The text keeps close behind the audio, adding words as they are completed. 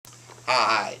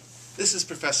Hi, this is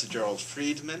Professor Gerald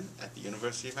Friedman at the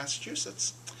University of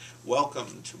Massachusetts.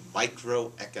 Welcome to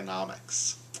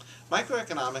Microeconomics.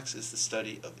 Microeconomics is the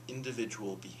study of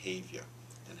individual behavior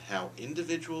and how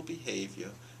individual behavior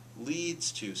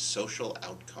leads to social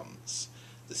outcomes,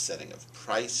 the setting of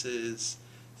prices,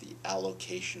 the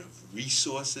allocation of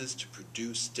resources to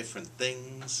produce different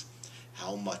things,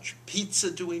 how much pizza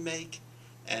do we make,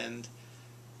 and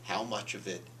how much of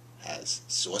it has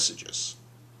sausages.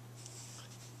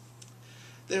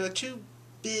 There are two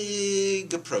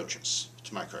big approaches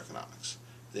to microeconomics.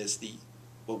 There's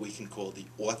what we can call the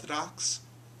orthodox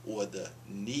or the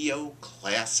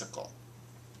neoclassical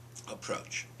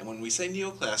approach. And when we say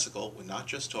neoclassical, we're not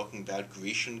just talking about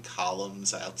Grecian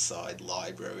columns outside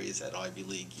libraries at Ivy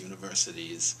League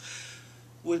universities,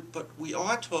 but we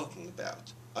are talking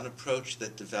about an approach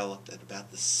that developed at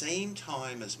about the same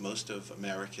time as most of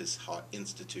America's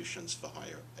institutions for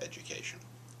higher education,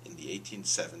 in the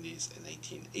 1870s and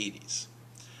 1880s.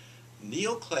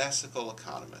 Neoclassical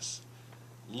economists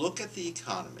look at the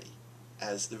economy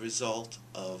as the result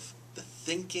of the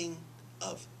thinking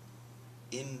of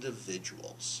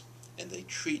individuals, and they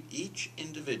treat each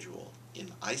individual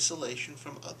in isolation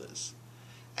from others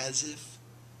as if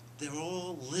they're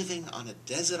all living on a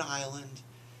desert island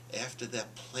after their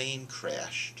plane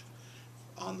crashed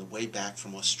on the way back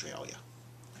from Australia,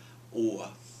 or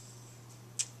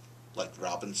like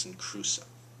Robinson Crusoe,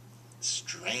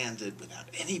 stranded without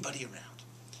anybody around.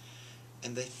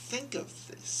 And they think of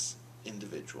this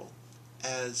individual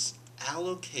as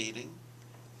allocating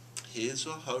his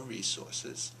or her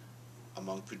resources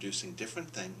among producing different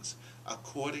things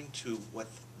according to what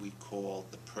we call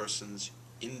the person's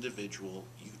individual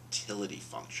utility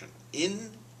function.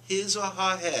 In his or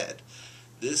her head,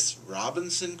 this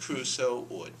Robinson Crusoe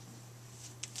or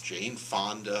Jane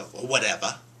Fonda or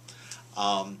whatever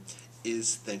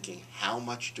is thinking, how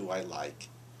much do I like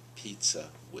pizza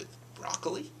with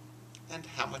broccoli, and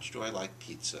how much do I like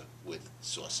pizza with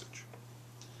sausage?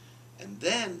 And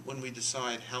then when we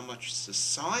decide how much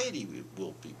society we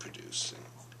will be producing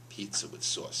pizza with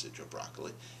sausage or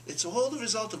broccoli, it's all the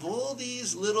result of all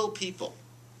these little people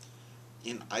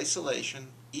in isolation,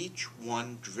 each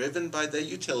one driven by their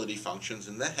utility functions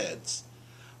in their heads,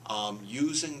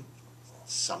 using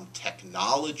some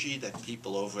technology that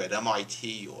people over at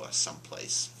MIT or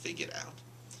someplace figured out,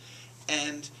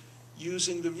 and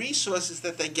using the resources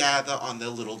that they gather on their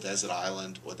little desert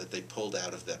island or that they pulled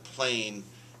out of their plane,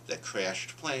 their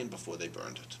crashed plane, before they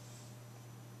burned it.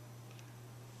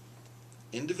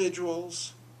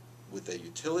 Individuals with their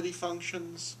utility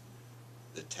functions,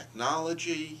 the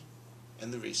technology,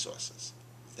 and the resources.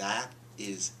 That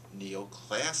is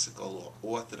neoclassical or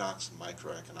orthodox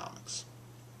microeconomics.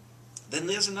 Then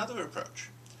there's another approach,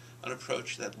 an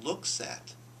approach that looks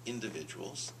at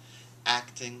individuals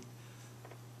acting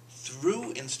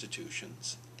through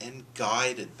institutions and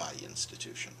guided by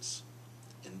institutions.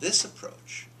 In this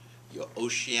approach, your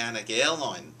Oceanic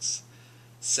Airlines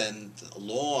send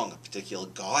along a particular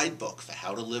guidebook for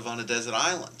how to live on a desert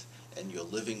island, and you're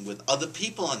living with other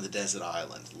people on the desert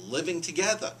island, living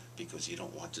together because you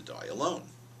don't want to die alone.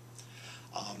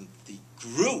 The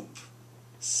group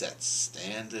sets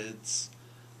standards,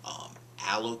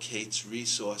 allocates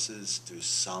resources through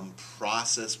some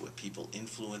process where people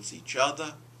influence each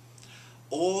other,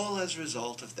 all as a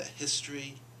result of their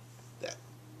history, their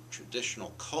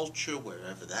traditional culture,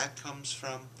 wherever that comes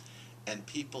from. And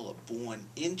people are born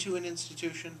into an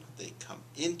institution, they come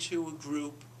into a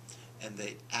group, and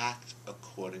they act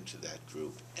according to that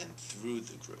group and through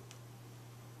the group.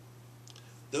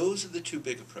 Those are the two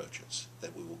big approaches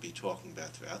that we will be talking about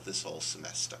throughout this whole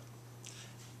semester.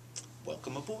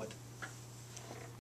 Welcome aboard.